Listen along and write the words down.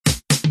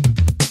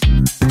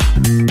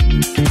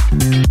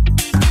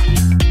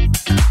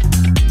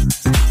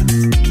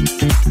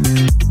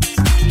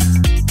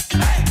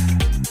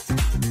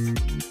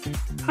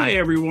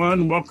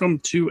everyone. Welcome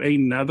to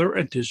another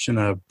edition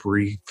of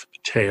Brief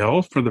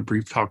Tale for the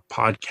Brief Talk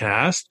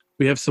podcast.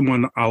 We have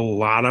someone a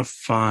lot of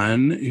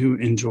fun who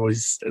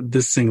enjoys the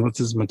singlets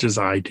as much as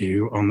I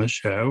do on the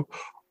show.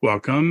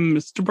 Welcome,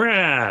 Mr.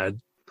 Brad.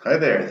 Hi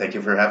there. Thank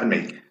you for having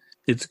me.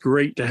 It's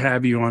great to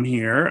have you on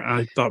here.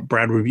 I thought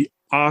Brad would be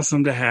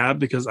awesome to have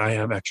because I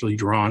have actually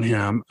drawn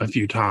him a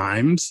few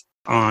times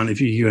on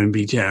If You and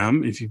Beat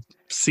Him. If you've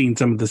seen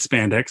some of the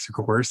spandex, of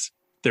course.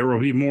 There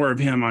will be more of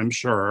him, I'm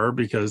sure,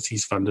 because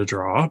he's fun to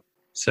draw.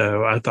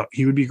 So I thought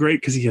he would be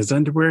great because he has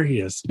underwear, he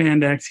has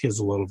spandex, he has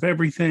a little of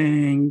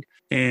everything,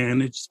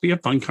 and it'd just be a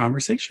fun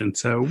conversation.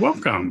 So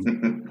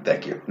welcome.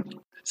 Thank you.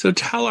 So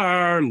tell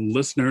our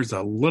listeners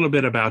a little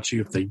bit about you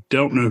if they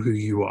don't know who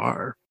you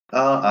are.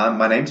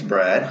 My name's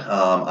Brad.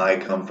 I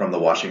come from the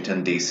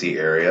Washington, D.C.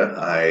 area.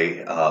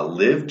 I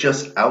live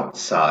just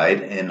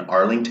outside in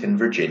Arlington,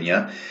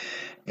 Virginia.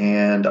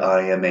 And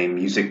I am a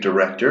music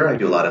director. I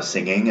do a lot of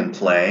singing and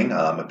playing.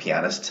 I'm a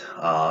pianist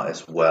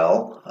as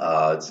well.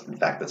 In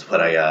fact, that's what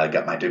I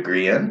got my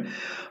degree in.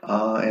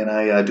 And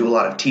I do a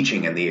lot of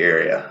teaching in the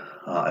area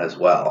as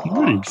well.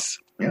 Nice.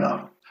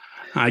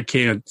 I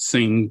can't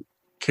sing,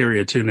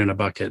 carry a tune in a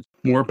bucket.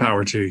 More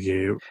power to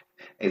you.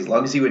 As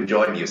long as you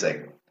enjoy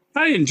music.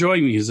 I enjoy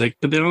music,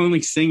 but then I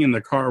only sing in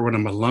the car when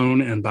I'm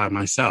alone and by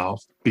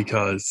myself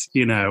because,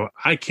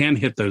 I can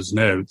hit those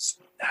notes.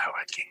 No,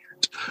 I can't.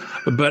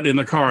 But in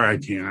the car, I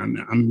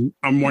can.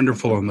 I'm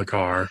wonderful in the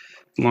car,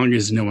 as long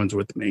as no one's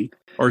with me.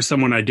 Or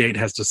someone I date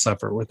has to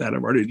suffer with that.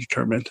 I've already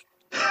determined.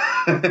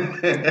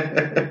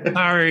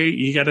 Sorry,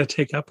 you got to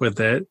take up with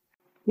it.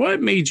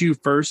 What made you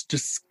first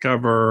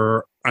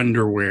discover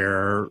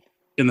underwear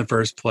in the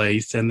first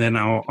place? And then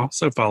I'll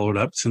also follow it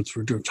up, since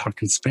we're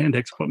talking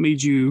spandex. What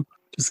made you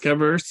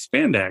discover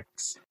spandex?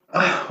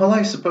 Well,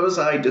 I suppose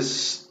I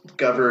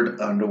discovered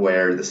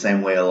underwear the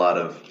same way a lot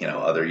of,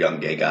 other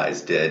young gay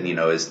guys did,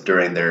 is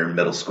during their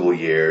middle school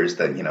years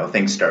that,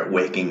 things start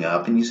waking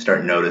up and you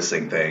start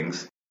noticing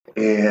things.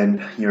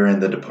 And you're in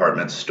the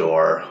department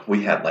store.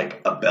 We had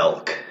like a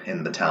Belk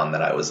in the town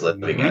that I was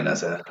living in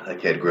as a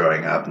kid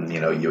growing up. And,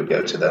 you would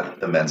go to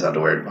the men's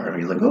underwear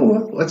department. You're like,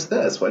 oh, what's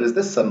this? Why does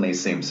this suddenly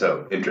seem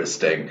so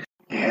interesting?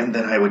 And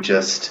then I would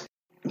just,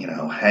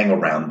 hang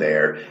around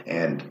there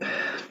and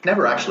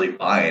never actually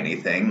buy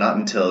anything, not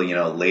until,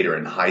 later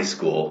in high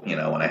school,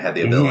 when I had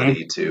the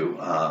ability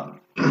to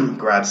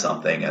grab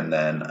something and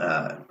then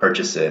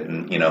purchase it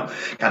and,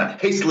 kind of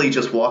hastily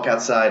just walk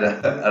outside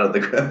out of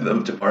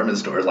the department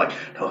stores like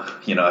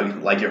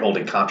you're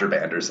holding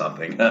contraband or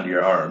something under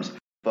your arms.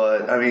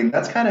 But,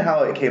 that's kind of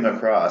how it came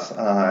across.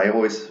 I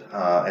always,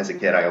 as a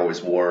kid, I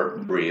always wore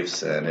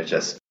briefs, and it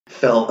just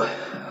felt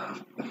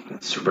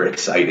super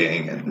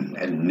exciting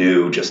and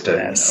new just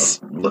to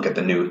look at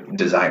the new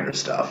designer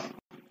stuff.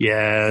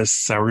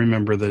 Yes, I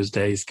remember those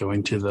days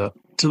going to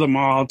the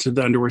mall, to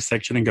the underwear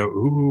section and go,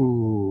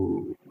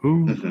 ooh,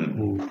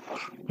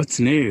 what's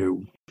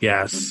new?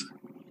 Yes.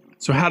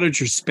 So how did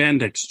your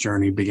spandex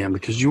journey begin?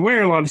 Because you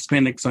wear a lot of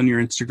spandex on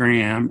your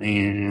Instagram,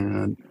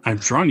 and I've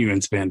drawn you in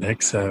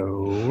spandex,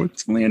 so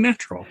it's only a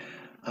natural.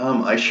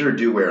 I sure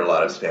do wear a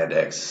lot of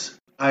spandex.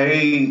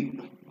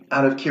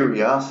 Out of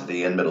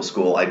curiosity in middle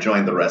school, I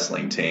joined the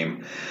wrestling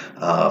team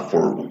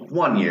for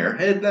 1 year.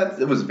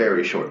 It was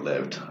very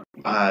short-lived.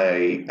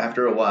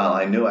 After a while,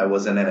 I knew I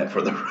wasn't in it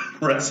for the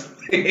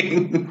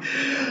wrestling.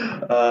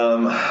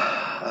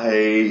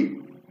 I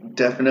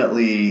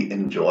definitely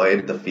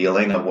enjoyed the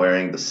feeling of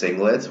wearing the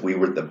singlets. We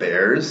were the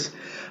Bears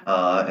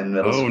in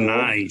middle school. Oh,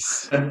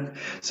 nice.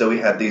 So we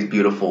had these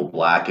beautiful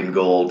black and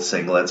gold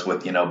singlets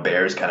with,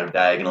 bears kind of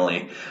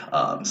diagonally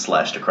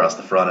slashed across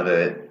the front of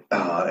it.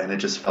 And it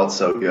just felt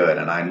so good,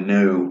 and I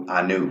knew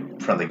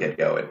from the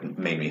get-go it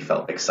made me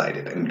feel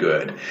excited and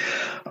good.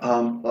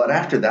 But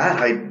after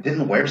that, I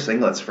didn't wear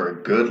singlets for a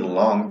good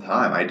long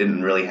time. I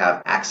didn't really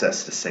have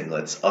access to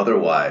singlets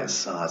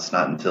otherwise. It's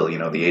not until,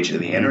 the age of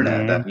the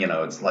internet that,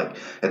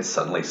 it's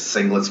suddenly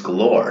singlets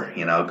galore,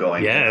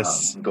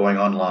 going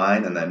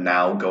online, and then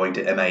now going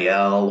to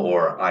MAL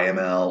or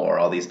IML or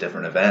all these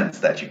different events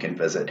that you can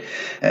visit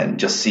and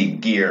just see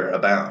gear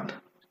abound.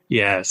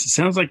 Yes, it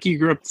sounds like you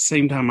grew up the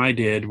same time I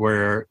did,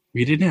 where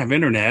you didn't have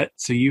internet,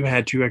 so you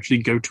had to actually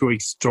go to a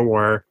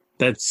store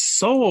that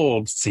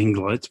sold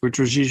singlets, which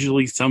was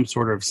usually some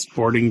sort of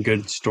sporting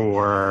goods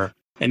store,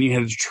 and you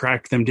had to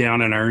track them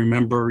down. And I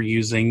remember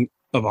using,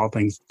 of all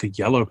things, the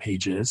Yellow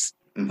Pages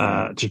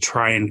to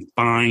try and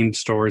find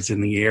stores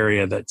in the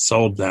area that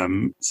sold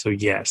them. So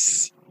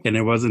yes, and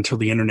it wasn't until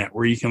the internet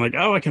where you can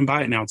I can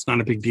buy it now. It's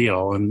not a big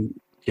deal. And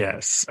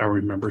yes, I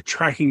remember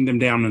tracking them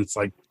down, and it's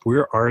like,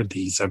 where are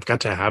these? I've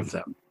got to have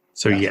them.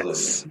 So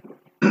yes,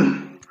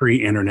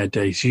 pre-internet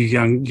days. You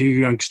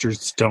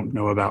youngsters don't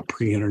know about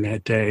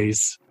pre-internet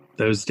days.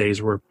 Those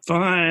days were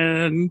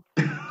fun.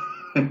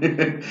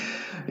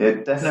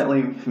 It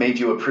definitely made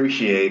you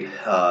appreciate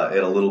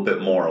it a little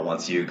bit more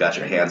once you got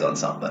your hands on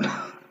something.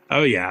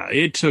 Oh, yeah.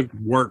 It took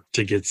work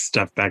to get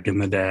stuff back in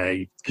the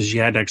day because you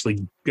had to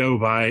actually go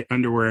buy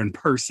underwear in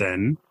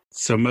person.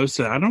 So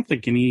I don't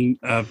think any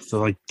of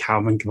the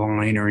Calvin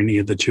Klein or any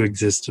of the two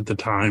exist at the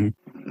time.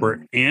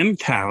 were in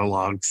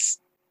catalogs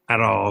at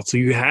all. So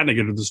you had to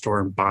go to the store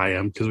and buy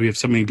them because we have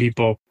so many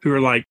people who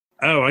are like,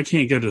 oh, I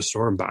can't go to the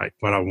store and buy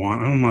what I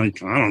want. I'm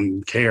like, I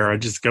don't care. I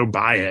just go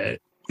buy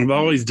it. I've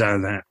always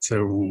done that.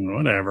 So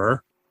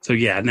whatever. So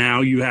yeah,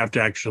 now you have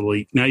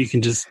to now you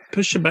can just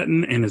push a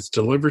button and it's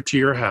delivered to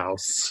your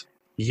house.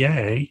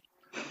 Yay.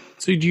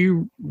 So do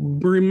you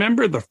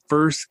remember the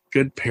first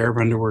good pair of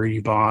underwear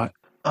you bought?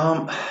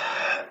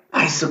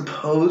 I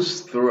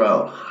suppose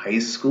throughout high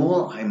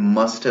school, I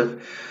must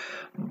have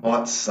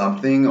bought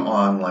something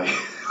on like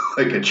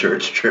like a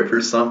church trip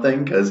or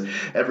something, because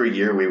every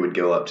year we would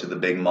go up to the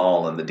big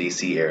mall in the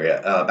DC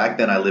area. Back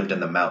then I lived in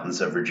the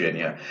mountains of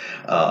Virginia,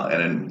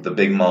 and in the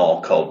big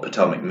mall called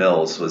Potomac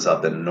Mills was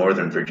up in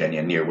northern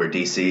Virginia near where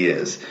DC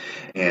is.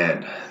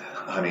 And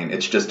I mean,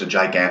 it's just a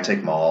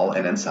gigantic mall,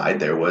 and inside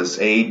there was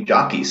a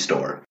jockey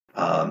store.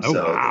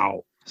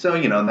 Wow. So,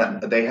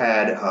 that they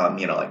had,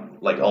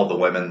 like all the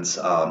women's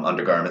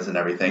undergarments and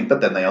everything,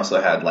 but then they also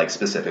had like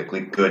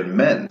specifically good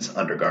men's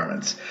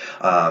undergarments,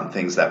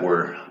 things that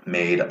were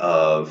made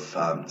of,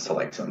 so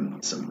like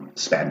some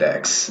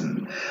spandex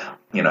and,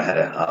 had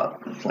a,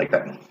 like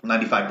that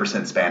 95%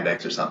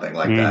 spandex or something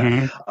like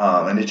that.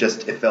 And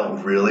it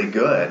felt really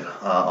good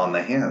on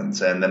the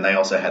hands. And then they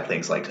also had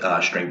things like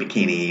string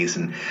bikinis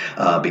and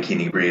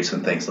bikini briefs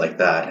and things like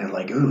that. And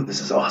like, ooh, this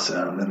is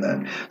awesome. And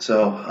then,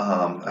 so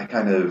I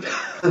kind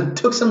of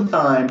took some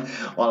time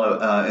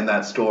while in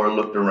that store,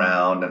 looked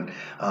around, and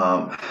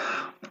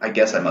I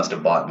guess I must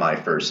have bought my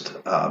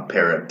first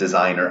pair of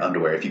designer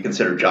underwear, if you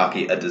consider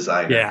jockey a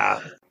designer. Yeah.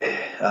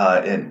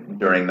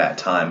 During that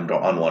time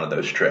on one of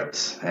those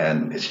trips.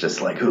 And it's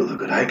just like, ooh,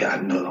 look what I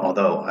got.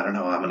 Although, I don't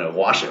know, I'm going to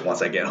wash it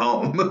once I get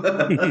home.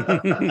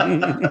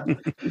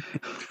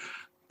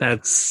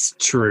 That's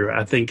true.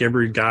 I think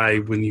every guy,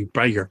 when you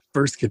buy your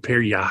first good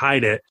pair, you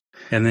hide it.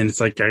 And then it's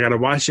like, I got to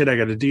wash it. I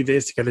got to do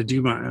this. I got to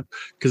do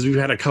because we've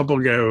had a couple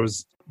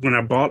goes. When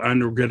I bought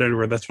good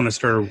underwear, that's when I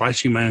started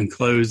washing my own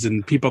clothes.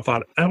 And people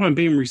thought, oh, I'm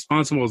being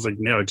responsible. I was like,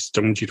 no, I just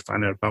don't want you to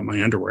find out about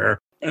my underwear.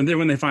 And then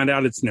when they find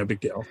out, it's no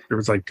big deal. It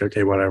was like,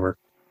 okay, whatever.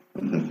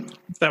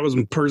 That was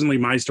personally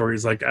my story.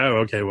 It's like, oh,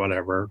 okay,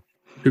 whatever.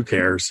 Who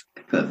cares?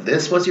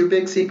 This was your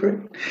big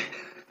secret?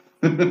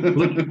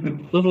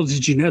 Little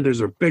did you know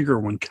there's a bigger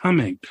one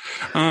coming.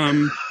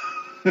 Yeah.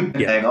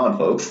 Hang on,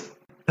 folks.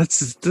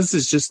 This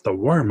is just the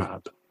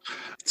warm-up.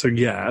 So,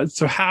 yeah.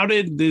 So how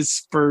did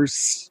this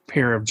first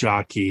pair of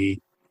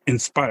jockey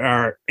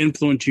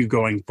influence you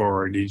going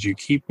forward? Did you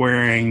keep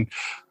wearing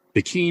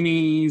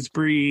bikinis,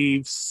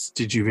 briefs?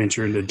 Did you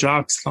venture into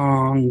jock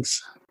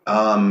songs?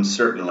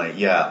 Certainly,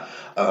 yeah.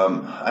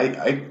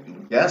 I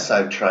guess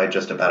I've tried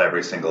just about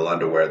every single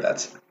underwear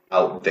that's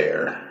out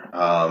there.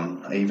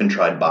 I even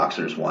tried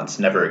boxers once.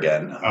 Never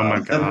again. Oh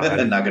my God.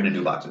 I'm not going to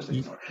do boxers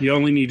anymore. You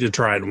only need to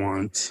try it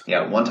once.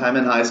 Yeah, one time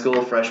in high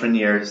school, freshman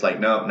year, it's like,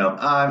 no,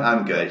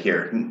 I'm good.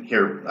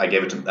 Here, I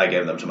gave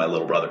them to my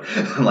little brother.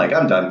 I'm like,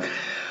 I'm done.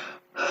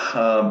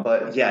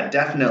 But yeah,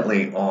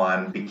 definitely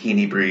on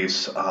bikini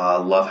briefs.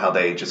 Love how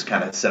they just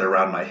kind of sit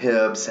around my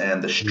hips,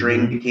 and the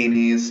string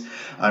bikinis.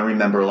 I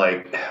remember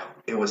like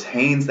it was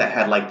Hanes that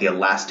had like the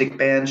elastic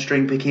band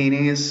string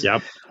bikinis.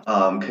 Yep.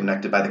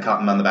 Connected by the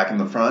cotton on the back and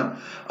the front.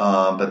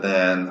 But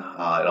then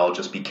it all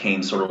just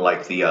became sort of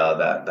like the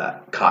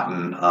that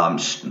cotton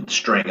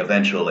string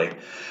eventually.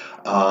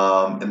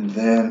 And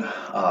then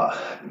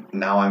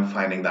now I'm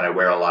finding that I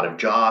wear a lot of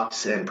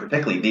jocks, and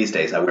particularly these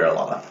days I wear a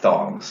lot of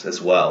thongs as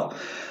well.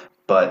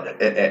 But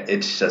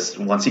it's just,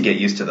 once you get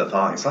used to the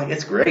thong, it's like,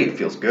 it's great. It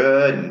feels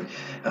good, and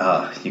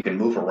you can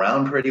move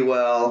around pretty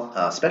well,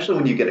 especially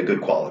when you get a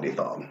good quality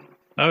thong.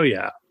 Oh,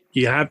 yeah.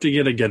 You have to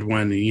get a good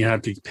one, and you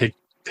have to pick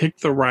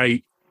the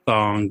right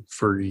thong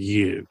for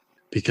you,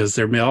 because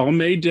they're all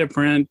made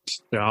different.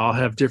 They all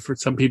have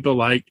different. Some people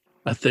like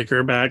a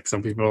thicker back.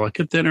 Some people like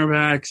a thinner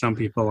back. Some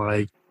people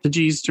like the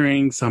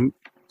G-string.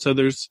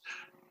 Because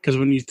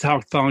when you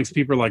talk thongs,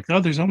 people are like, oh,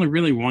 there's only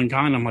really one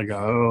kind. I'm like,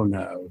 oh,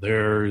 no,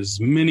 there's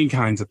many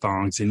kinds of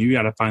thongs, and you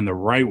got to find the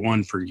right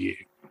one for you.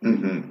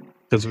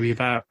 Because we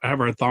have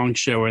our thong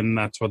show, and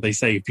that's what they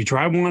say. If you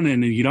try one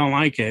and you don't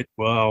like it,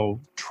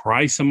 well,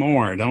 try some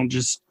more. Don't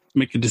just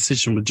make a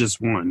decision with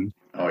just one.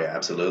 Oh, yeah,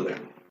 absolutely.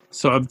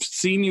 So I've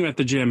seen you at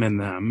the gym in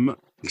them.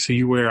 So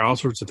you wear all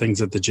sorts of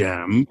things at the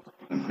gym,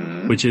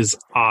 which is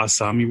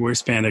awesome. You wear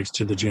spandex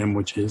to the gym,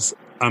 which is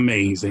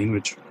amazing,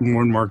 which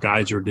more and more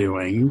guys are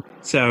doing.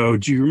 So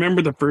do you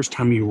remember the first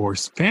time you wore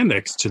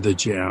spandex to the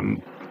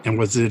gym? And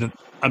was it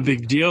a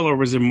big deal, or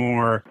was it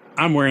more,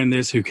 I'm wearing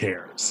this, who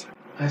cares?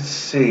 Let's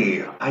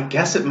see. I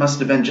guess it must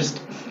have been just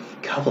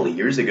a couple of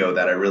years ago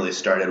that I really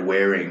started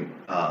wearing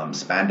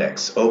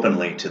spandex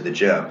openly to the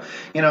gym.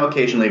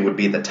 Occasionally it would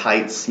be the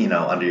tights,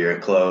 under your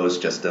clothes,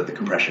 just the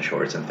compression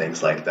shorts and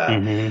things like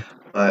that.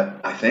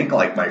 But I think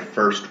like my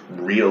first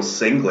real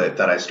singlet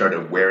that I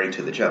started wearing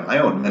to the gym, I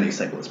owned many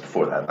singlets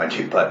before that, mind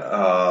you,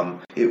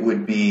 but it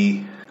would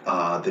be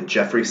the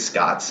Jeffrey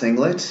Scott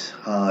singlet,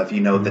 if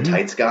you know the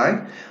tights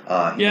guy.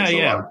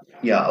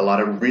 Yeah, a lot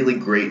of really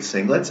great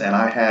singlets, and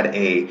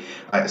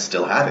I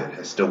still have it.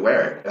 I still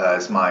wear it.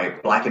 It's my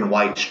black and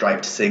white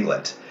striped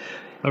singlet.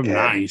 Oh, And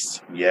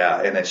nice.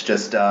 yeah, and it's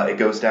just it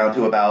goes down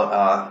to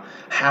about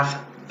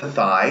half the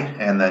thigh,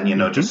 and then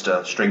Hmm. just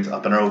strings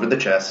up and over the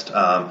chest.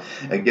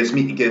 It gives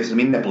me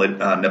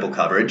nipple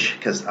coverage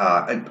because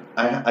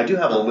I do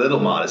have a little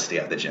modesty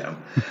at the gym.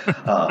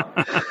 Uh,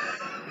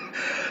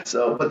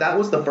 but that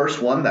was the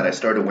first one that I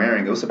started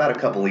wearing. It was about a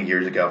couple of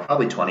years ago,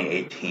 probably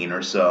 2018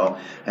 or so,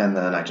 and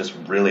then I just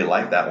really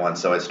liked that one,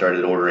 so I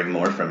started ordering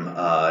more from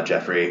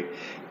Jeffrey,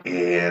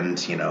 and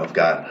I've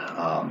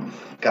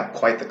got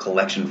quite the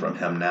collection from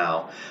him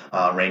now,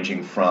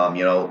 ranging from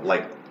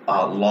like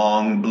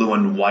long blue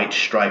and white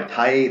striped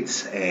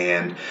tights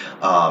and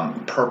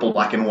purple,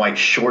 black and white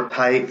short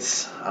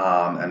tights,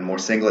 and more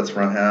singlets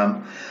from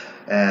him.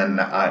 And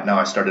now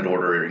I started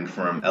ordering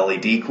from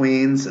LED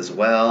Queens as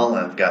well.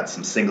 I've got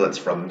some singlets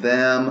from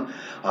them.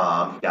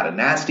 Got a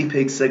Nasty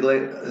Pig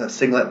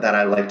singlet that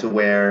I like to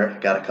wear.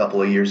 Got a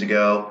couple of years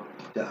ago.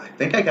 I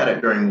think I got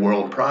it during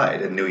World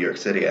Pride in New York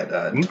City in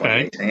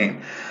Okay.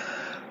 2018.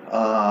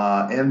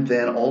 And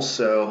then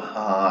also,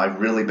 I've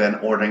really been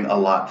ordering a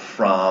lot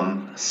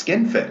from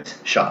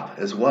SkinFit shop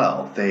as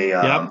well.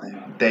 Yep.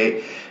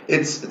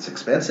 It's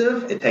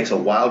expensive. It takes a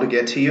while to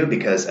get to you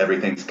because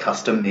everything's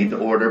custom made to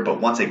order. But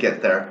once it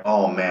gets there,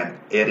 oh man,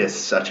 it is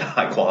such a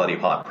high quality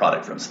hot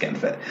product from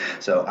SkinFit.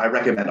 So I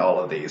recommend all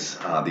of these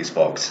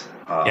folks.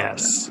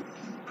 Yes.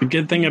 The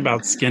good thing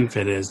about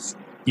SkinFit is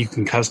you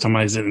can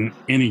customize it in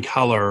any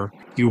color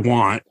you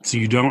want, so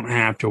you don't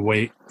have to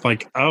wait.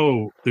 Like,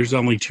 oh, there's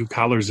only 2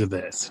 colors of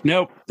this.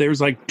 Nope, there's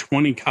like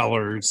 20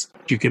 colors.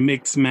 You can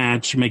mix,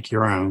 match, make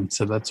your own.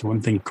 So that's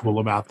one thing cool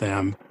about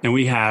them. And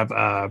we have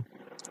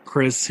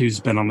Chris, who's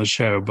been on the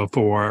show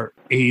before,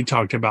 he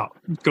talked about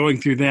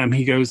going through them.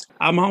 He goes,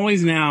 I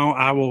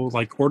will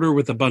like order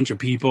with a bunch of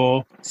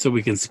people so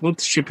we can split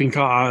the shipping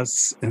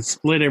costs and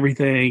split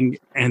everything.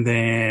 And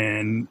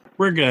then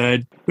we're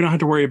good. We don't have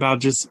to worry about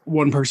just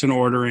one person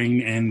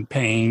ordering and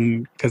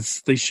paying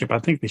because I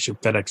think they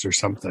ship FedEx or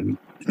something.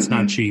 It's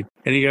not Mhm. cheap.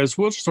 And he goes,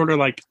 we'll just order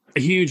like a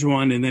huge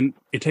one. And then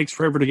it takes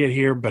forever to get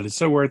here, but it's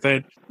so worth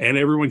it. And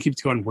everyone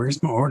keeps going,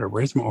 where's my order?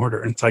 Where's my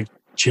order? And it's like,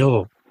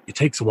 chill. It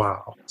takes a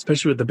while,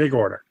 especially with the big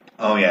order.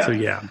 Oh yeah. So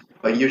yeah.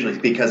 But usually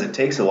because it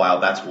takes a while,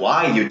 that's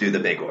why you do the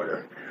big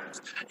order.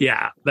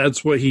 Yeah,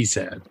 that's what he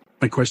said.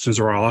 My questions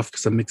are all off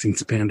because I'm mixing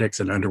spandex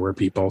and underwear,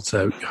 people.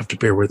 So you have to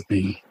bear with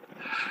me.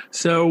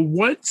 So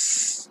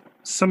what's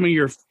some of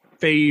your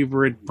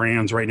favorite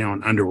brands right now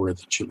in underwear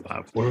that you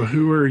love? Well,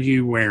 who are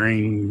you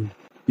wearing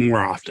more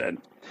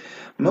often?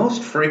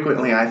 Most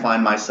frequently, I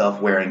find myself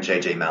wearing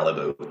JJ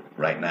Malibu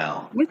right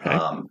now, Okay.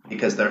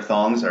 because their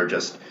thongs are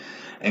just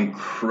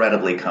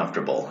incredibly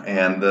comfortable,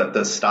 and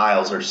the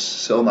styles are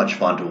so much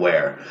fun to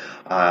wear.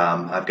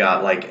 I've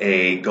got like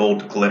a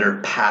gold glitter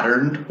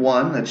patterned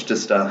one that's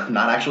just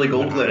not actually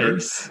gold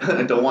Nice.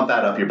 glitter. Don't want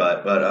that up your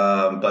butt,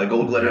 but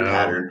gold glitter No.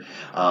 pattern.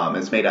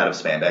 It's made out of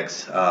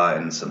spandex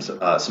and some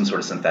sort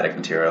of synthetic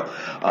material.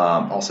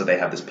 Also, they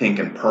have this pink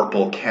and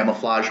purple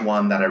camouflage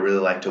one that I really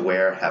like to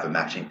wear. Have a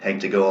matching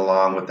tank to go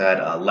along with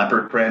that.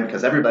 Leopard print,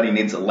 because everybody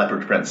needs a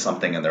leopard print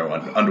something in their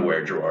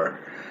underwear drawer.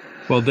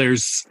 Well,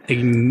 there's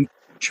a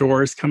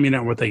Chore's coming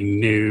out with a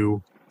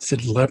new, is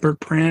it leopard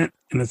print?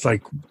 And it's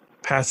like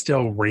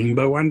pastel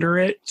rainbow under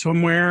it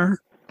somewhere.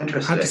 I'll have to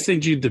Interesting.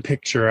 send you the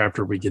picture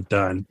after we get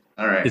done.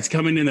 All right. It's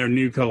coming in their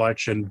new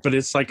collection, but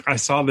it's like I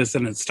saw this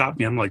and it stopped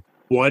me. I'm like,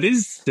 what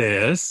is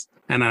this?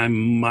 And I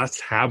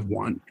must have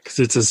one because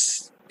it's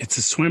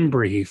a swim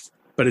brief,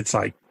 but it's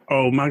like,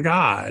 oh my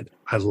God,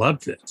 I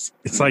love this.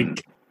 It's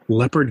like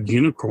leopard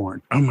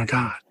unicorn. Oh my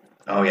God.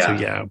 Oh yeah. So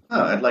yeah.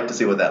 Oh, I'd like to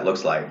see what that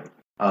looks like.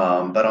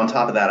 But on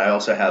top of that, I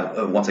also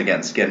have, once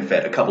again,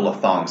 SkinFit, a couple of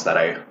thongs that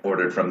I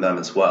ordered from them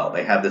as well.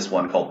 They have this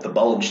one called the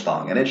Bulge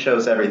Thong, and it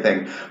shows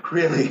everything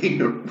really,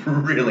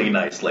 really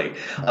nicely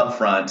up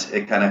front.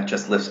 It kind of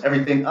just lifts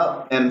everything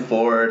up and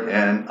forward,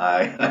 and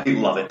I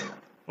love it.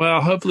 Well,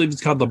 hopefully if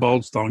it's called the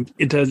bulge thong,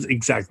 it does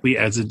exactly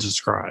as it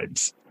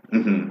describes.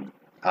 Hmm.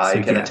 I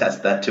So, can yeah.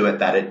 attest that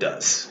it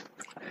does.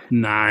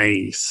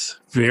 Nice.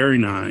 Very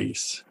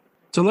nice.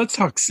 So let's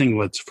talk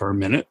singlets for a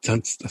minute.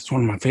 That's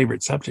one of my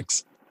favorite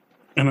subjects.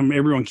 And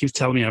everyone keeps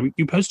telling me,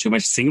 you post too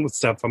much singlet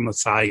stuff on the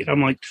site.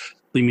 I'm like,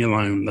 leave me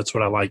alone. That's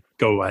what I like.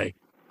 Go away.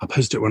 I'll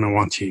post it when I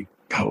want to.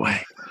 Go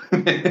away.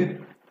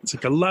 It's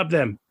like, I love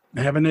them.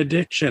 I have an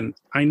addiction.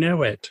 I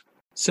know it.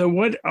 So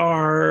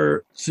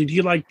do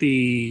you like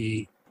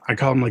I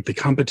call them like the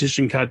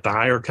competition cut, the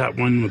higher cut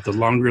one with the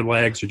longer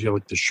legs, or do you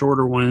like the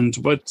shorter ones?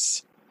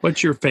 What's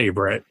your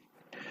favorite?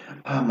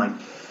 My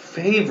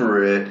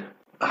favorite,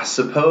 I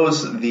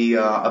suppose,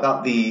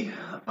 about the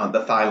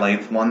thigh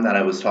length one that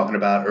I was talking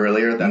about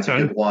earlier. That's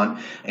Okay. a good one.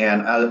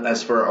 And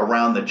as for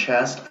around the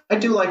chest, I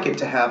do like it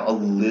to have a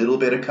little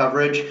bit of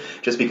coverage,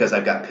 just because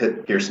I've got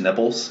pierced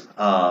nipples.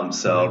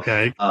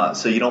 Okay.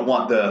 So you don't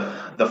want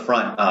the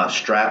front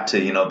strap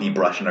to be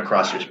brushing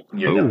across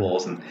your Oh.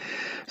 nipples, and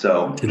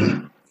so.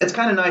 It's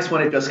kind of nice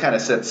when it just kind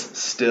of sits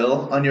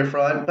still on your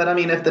front. But I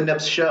mean, if the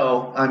nips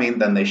show, I mean,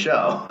 then they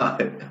show.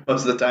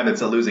 Most of the time,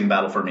 it's a losing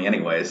battle for me,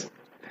 anyways.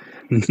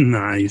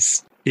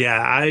 Nice.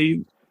 Yeah,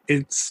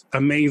 it's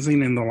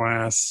amazing in the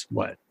last,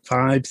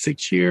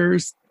 5-6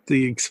 years,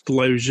 the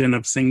explosion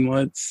of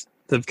singlets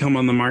that have come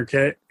on the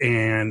market.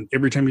 And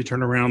every time you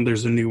turn around,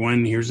 there's a new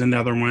one. Here's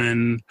another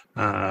one.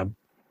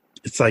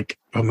 It's like,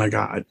 oh my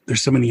God,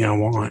 there's so many I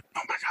want.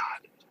 Oh my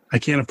God, I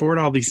can't afford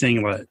all these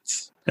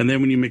singlets. And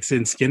then when you mix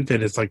in skin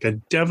fit, it's like, I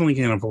definitely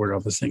can't afford all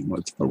the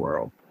singlets in the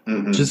world.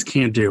 Mm-hmm. Just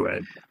can't do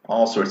it.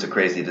 All sorts of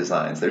crazy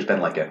designs. There's been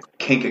like a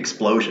kink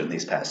explosion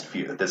this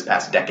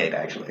past decade,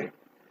 actually.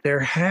 There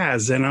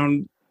has,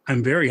 and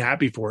I'm very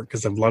happy for it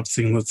because I've loved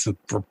singlets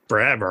for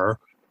forever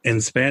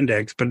and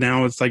spandex. But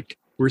now it's like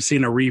we're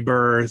seeing a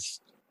rebirth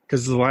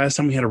because the last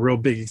time we had a real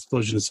big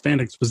explosion of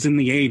spandex was in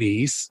the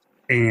 80s,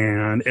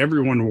 and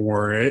everyone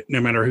wore it, no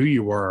matter who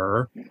you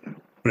were,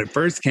 when it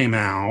first came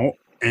out.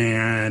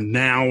 And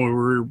now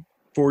we're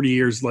 40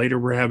 years later,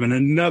 we're having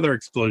another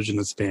explosion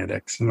of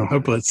spandex, and I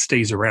hope it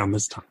stays around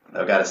this time.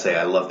 I've got to say,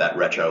 I love that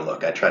retro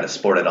look. I try to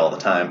sport it all the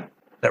time.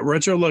 That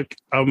retro look,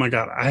 oh my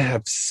God, I've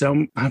had so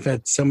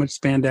much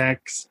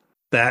spandex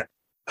that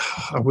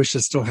I wish I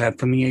still had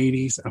from the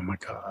 80s. Oh my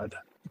God.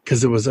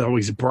 Because it was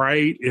always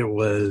bright, it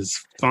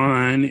was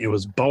fun, it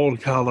was bold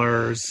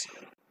colors,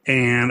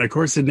 and of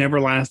course it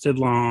never lasted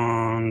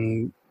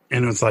long,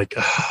 and it was like,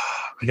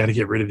 I got to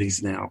get rid of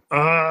these now.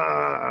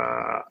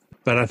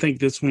 But I think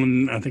this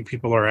one,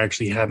 people are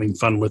actually having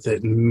fun with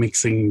it and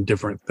mixing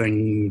different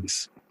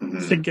things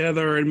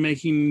together and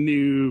making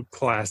new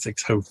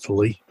classics,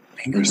 hopefully.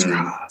 Fingers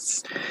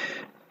crossed.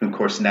 Of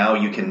course, now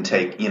you can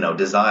take,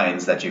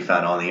 designs that you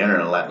found on the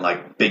internet,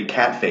 like big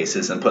cat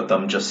faces, and put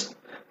them just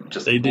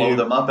blow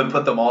them up and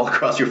put them all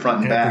across your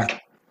front and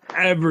back.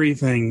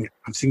 Everything.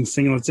 I've seen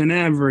singlets in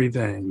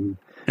everything.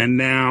 And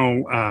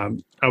now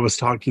I was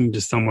talking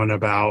to someone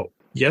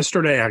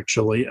yesterday,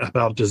 actually,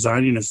 about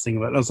designing a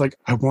singlet. I was like,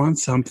 I want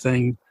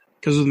something,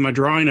 because with my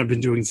drawing, I've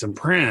been doing some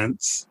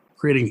prints,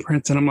 creating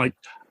prints, and I'm like,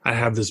 I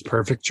have this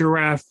perfect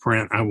giraffe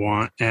print I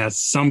want as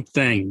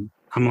something.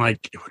 I'm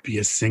like, it would be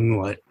a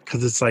singlet,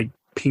 because it's like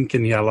pink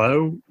and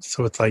yellow,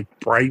 so it's like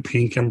bright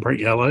pink and bright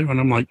yellow, and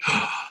I'm like,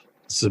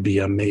 this would be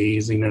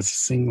amazing as a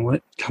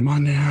singlet. Come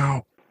on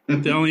now.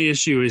 The only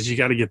issue is you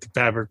got to get the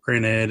fabric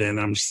printed, and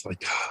I'm just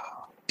like,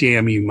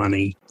 damn you,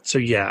 money. So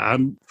yeah,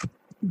 I'm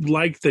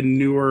like the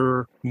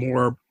newer,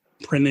 more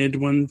printed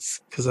ones,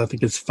 because I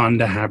think it's fun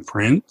to have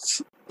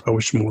prints. I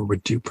wish more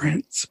would do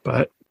prints,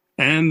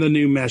 and the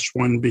new mesh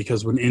one,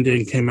 because when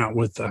Indian came out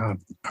with, I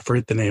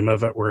forget the name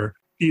of it, where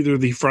either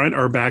the front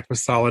or back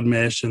was solid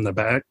mesh and the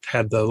back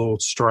had the little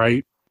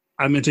stripe.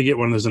 I meant to get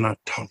one of those and I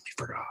totally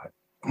forgot.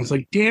 I was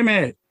like, damn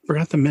it,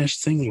 forgot the mesh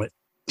singlet.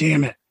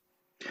 Damn it.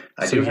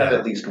 I do have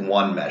at least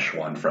one mesh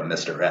one from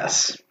Mr.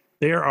 S.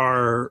 There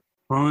are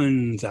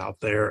tons out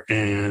there,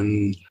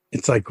 and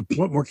it's like,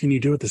 what more can you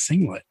do with the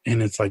singlet?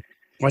 And it's like,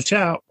 watch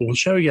out, we'll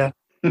show you.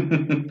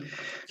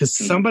 Because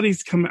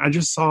somebody's coming. I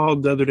just saw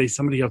the other day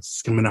somebody else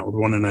is coming out with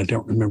one, and I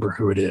don't remember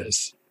who it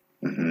is.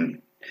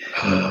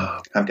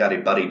 I've got a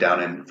buddy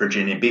down in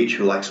Virginia Beach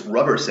who likes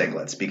rubber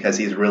singlets because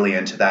he's really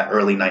into that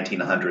early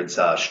 1900s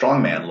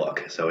strongman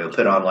look. So he'll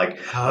put on like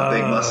a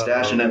big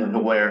mustache and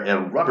then wear a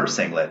rubber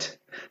singlet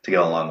to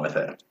go along with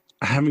it.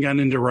 I haven't gotten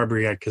into rubber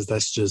yet because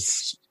that's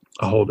just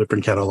a whole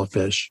different kettle of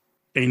fish.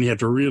 And you have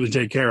to really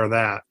take care of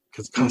that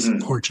because it costs a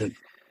fortune.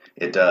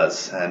 It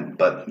does.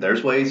 But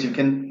there's ways you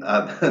can,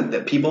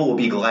 that people will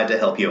be glad to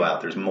help you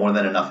out. There's more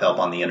than enough help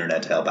on the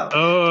internet to help out.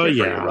 Oh,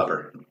 yeah.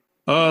 Rubber.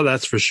 Oh,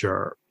 that's for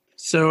sure.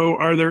 So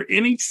are there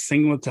any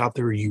singlets out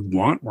there you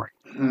want right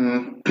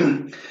now?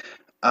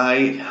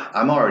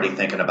 I'm already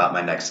thinking about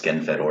my next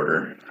skin fit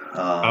order.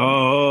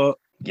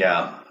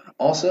 Yeah.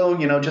 Also,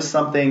 just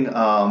something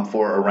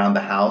for around the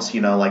house,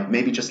 like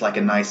maybe just like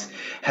a nice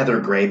heather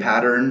gray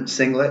pattern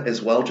singlet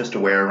as well, just to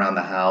wear around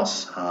the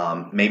house.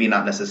 Maybe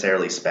not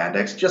necessarily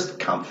spandex, just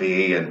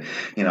comfy and,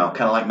 kind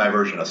of like my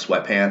version of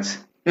sweatpants.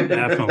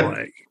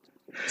 Definitely.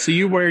 So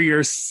you wear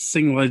your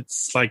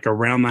singlets like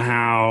around the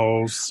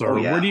house, or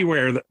where do you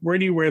wear them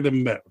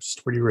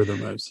most? Where do you wear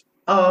them most?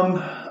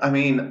 I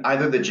mean,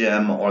 either the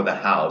gym or the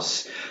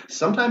house.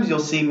 Sometimes you'll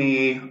see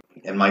me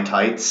in my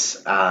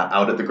tights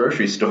out at the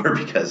grocery store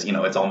because,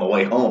 it's on the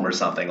way home or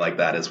something like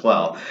that as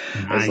well.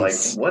 Nice.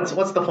 It's like,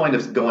 what's the point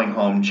of going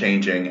home,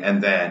 changing,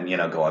 and then,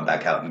 going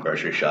back out and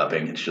grocery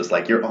shopping? It's just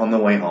like you're on the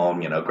way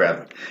home,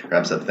 grab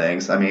some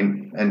things.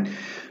 I'm an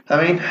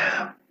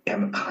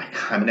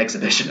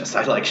exhibitionist.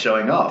 I like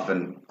showing off,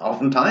 and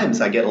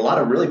oftentimes I get a lot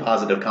of really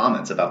positive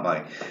comments about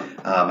my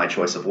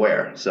choice of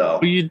wear. So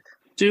you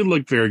do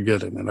look very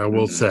good in it, I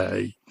will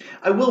say.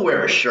 I will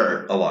wear a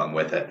shirt along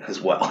with it as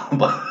well.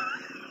 Well,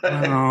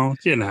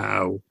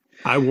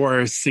 I wore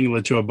a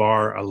singlet to a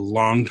bar a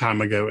long time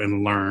ago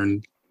and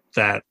learned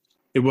that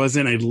it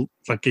wasn't a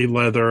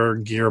leather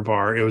gear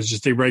bar. It was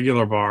just a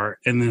regular bar,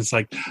 and it's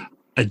like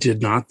I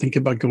did not think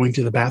about going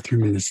to the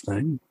bathroom in this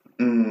thing.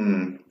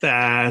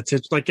 That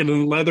it's like in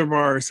a leather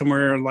bar or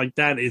somewhere like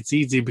that, it's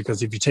easy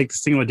because if you take the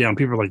singlet down,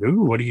 people are like,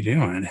 "Ooh, what are you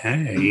doing?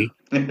 Hey."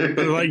 But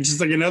like just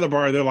like another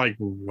bar, they're like,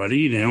 "What are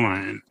you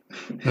doing?"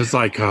 It's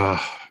like,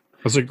 I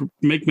was like,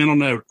 make mental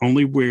note,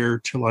 only wear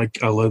to like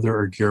a leather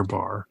or gear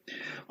bar.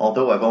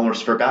 Although I've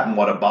almost forgotten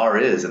what a bar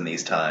is in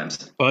these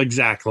times. Well,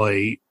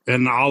 exactly.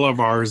 And all of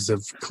ours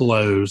have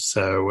closed,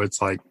 so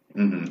it's like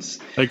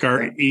like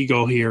our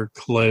Eagle here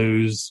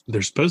closed.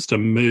 They're supposed to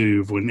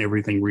move when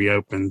everything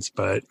reopens,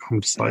 but I'm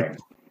just like,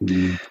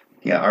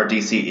 yeah, our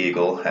DC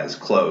Eagle has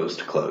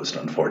closed,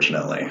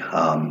 unfortunately.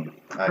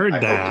 Heard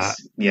that.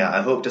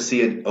 I hope to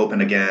see it open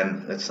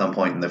again at some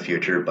point in the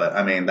future. But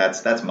I mean,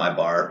 that's my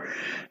bar,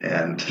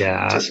 and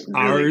yeah, just really...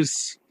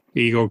 ours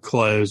Eagle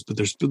closed,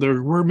 but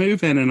we're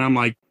moving, and I'm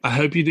like, I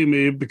hope you do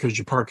move because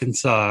your parking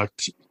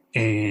sucked,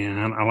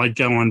 and I like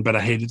going, but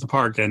I hated the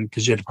parking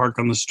because you had to park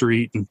on the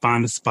street and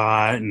find a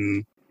spot,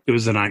 and it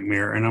was a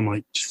nightmare. And I'm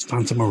like, just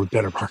find somewhere with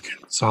better parking.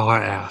 That's all I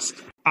ask.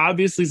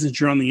 Obviously, since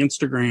you're on the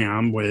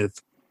Instagram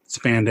with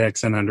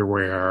spandex and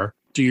underwear,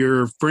 do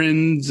your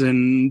friends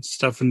and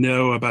stuff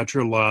know about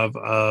your love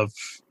of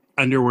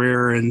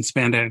underwear and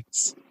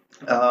spandex?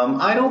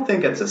 I don't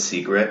think it's a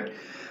secret.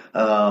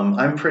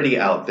 I'm pretty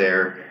out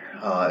there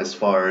as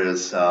far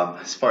as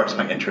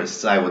my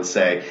interests, I would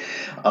say.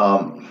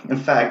 In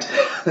fact,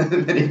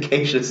 in many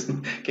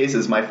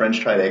cases, my friends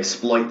try to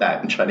exploit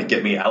that and try to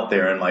get me out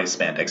there in my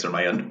spandex or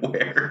my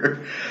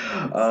underwear.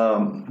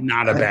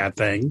 Not a bad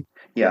thing.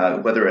 Yeah,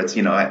 whether it's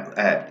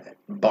at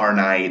bar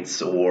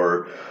nights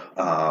or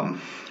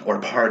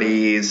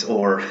parties,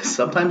 or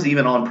sometimes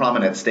even on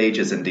prominent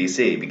stages in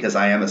DC, because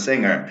I am a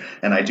singer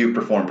and I do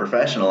perform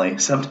professionally.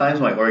 Sometimes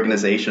my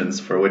organizations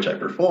for which I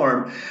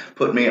perform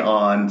put me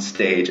on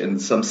stage in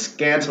some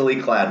scantily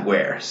clad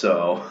wear.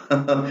 So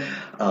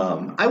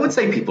I would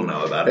say people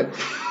know about it.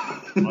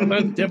 Well,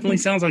 that definitely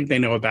sounds like they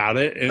know about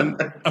it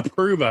and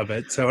approve of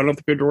it. So I don't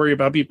think we have to worry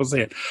about people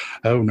saying,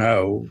 oh,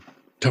 no,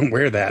 don't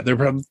wear that. They're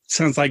probably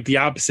sounds like the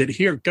opposite.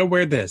 Here, go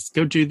wear this.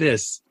 Go do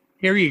this.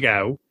 Here you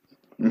go.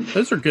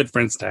 Those are good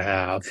friends to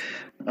have.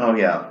 Oh,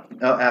 yeah.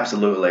 Oh,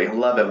 absolutely.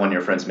 Love it when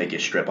your friends make you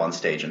strip on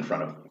stage in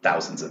front of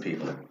thousands of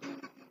people.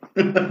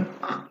 There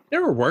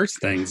are worse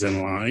things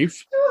in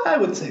life. I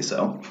would say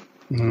so.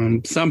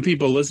 Some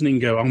people listening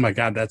go, oh, my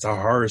God, that's a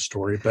horror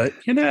story. But,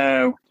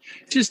 it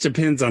just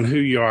depends on who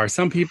you are.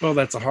 Some people,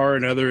 that's a horror,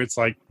 and other, it's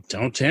like,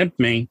 don't tempt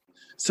me.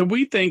 So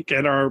we think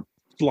at our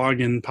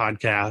blogging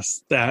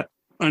podcast that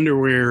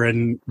underwear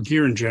and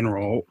gear in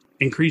general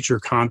increase your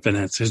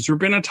confidence. Has there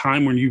been a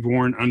time when you've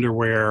worn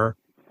underwear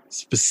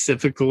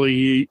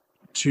specifically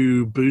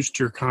to boost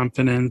your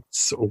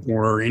confidence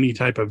or any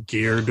type of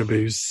gear to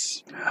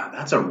boost?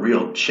 That's a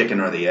real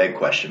chicken or the egg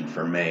question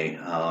for me.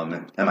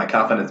 Am I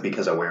confident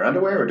because I wear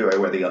underwear, or do I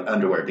wear the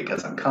underwear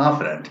because I'm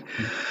confident?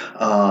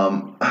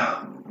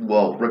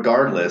 Well,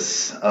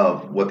 regardless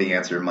of what the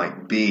answer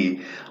might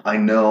be, I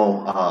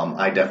know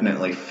I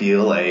definitely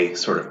feel a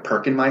sort of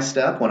perk in my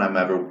step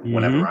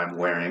whenever I'm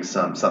wearing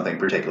something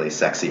particularly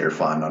sexy or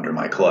fun under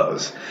my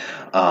clothes.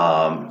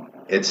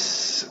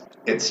 It's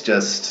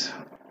just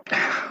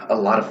a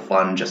lot of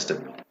fun just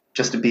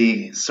to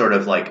be sort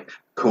of like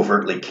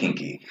covertly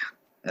kinky.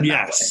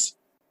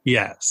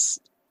 Yes,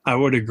 I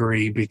would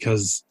agree,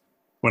 because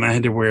when I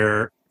had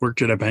to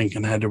worked at a bank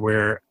and had to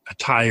wear a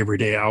tie every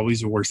day, I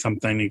always wore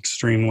something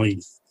extremely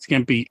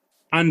skimpy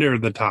under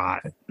the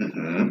tie.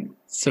 Mm-hmm.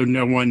 So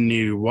no one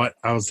knew what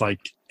I was like.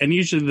 And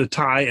usually the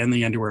tie and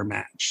the underwear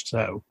matched.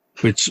 So,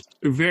 which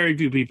very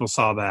few people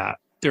saw that.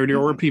 There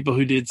were people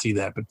who did see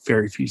that, but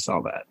very few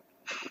saw that.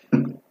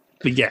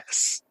 But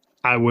yes,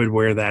 I would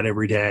wear that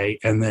every day.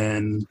 And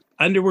then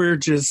underwear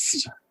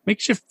just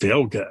makes you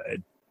feel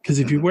good. Because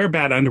if you wear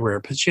bad underwear,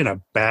 it puts you in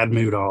a bad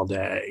mood all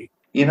day.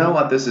 You know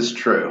what? This is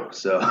true.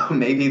 So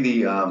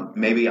maybe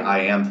I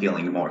am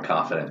feeling more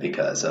confident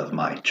because of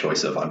my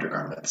choice of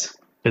undergarments.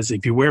 Because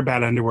if you wear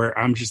bad underwear,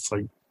 I'm just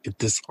like, get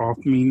this off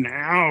me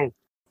now.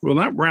 Well,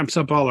 that wraps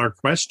up all our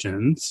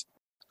questions.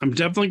 I'm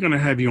definitely going to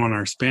have you on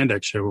our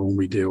spandex show when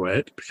we do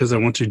it, because I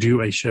want to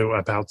do a show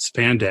about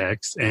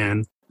spandex.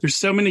 And there's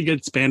so many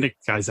good spandex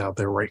guys out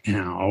there right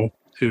now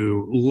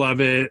who love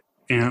it.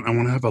 And I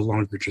want to have a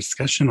longer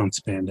discussion on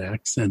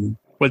spandex and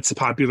what's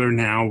popular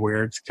now,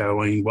 where it's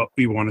going, what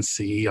we want to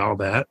see, all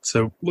that.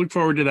 So look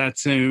forward to that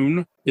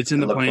soon. It's in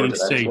the planning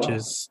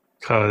stages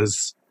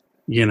because,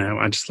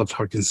 I just love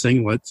talking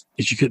singlets.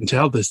 If you couldn't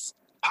tell, this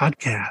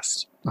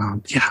podcast.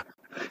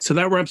 So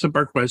that wraps up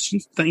our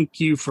questions. Thank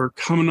you for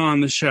coming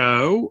on the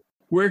show.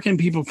 Where can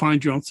people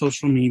find you on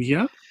social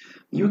media?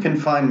 You can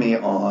find me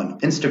on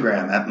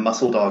Instagram at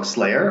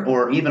muscledogslayer,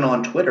 or even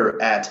on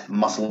Twitter at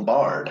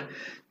musclebard.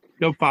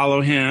 Go follow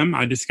him.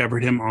 I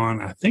discovered him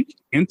on, I think,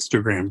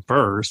 Instagram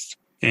first,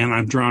 and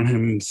I've drawn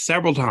him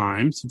several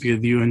times. If you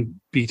view and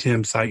beat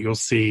him site, you'll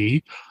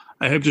see.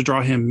 I hope to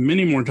draw him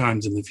many more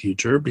times in the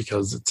future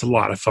because it's a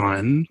lot of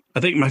fun. I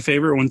think my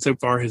favorite one so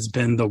far has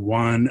been the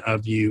one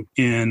of you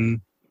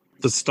in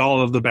the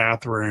stall of the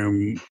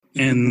bathroom.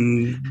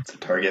 It's a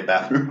Target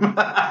bathroom.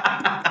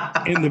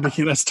 In the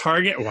beginning, that's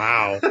Target?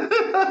 Wow.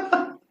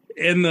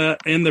 in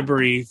the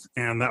brief,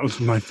 and that was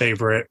my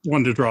favorite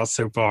one to draw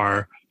so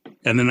far.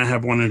 And then I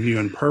have one of you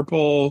in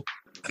purple.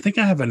 I think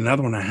I have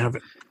another one I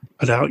haven't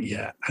put out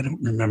yet. I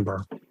don't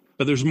remember.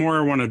 But there's more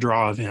I want to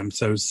draw of him.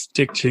 So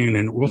stick tuned,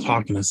 and we'll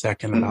talk in a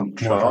second about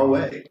draw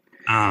away.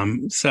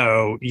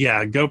 So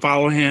yeah, go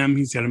follow him.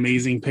 He's got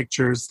amazing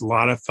pictures, a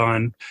lot of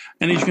fun.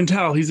 And as you can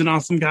tell, he's an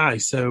awesome guy.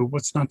 So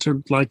what's not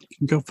to like?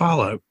 Go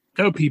follow.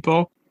 Go,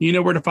 people. You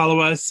know where to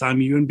follow us. I'm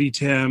UNB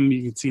Tim.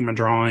 You can see my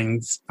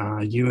drawings.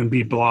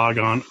 UNB blog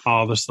on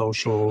all the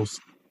socials,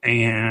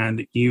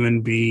 and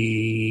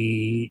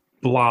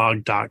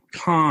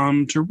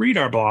UNBblog.com to read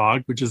our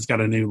blog, which has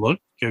got a new look.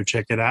 Go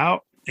check it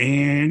out.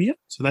 And yeah,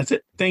 so that's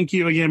it. Thank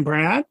you again,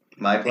 Brad.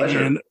 My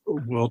pleasure. And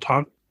we'll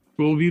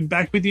be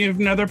back with you in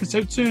another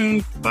episode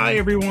soon. Bye,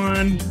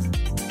 everyone.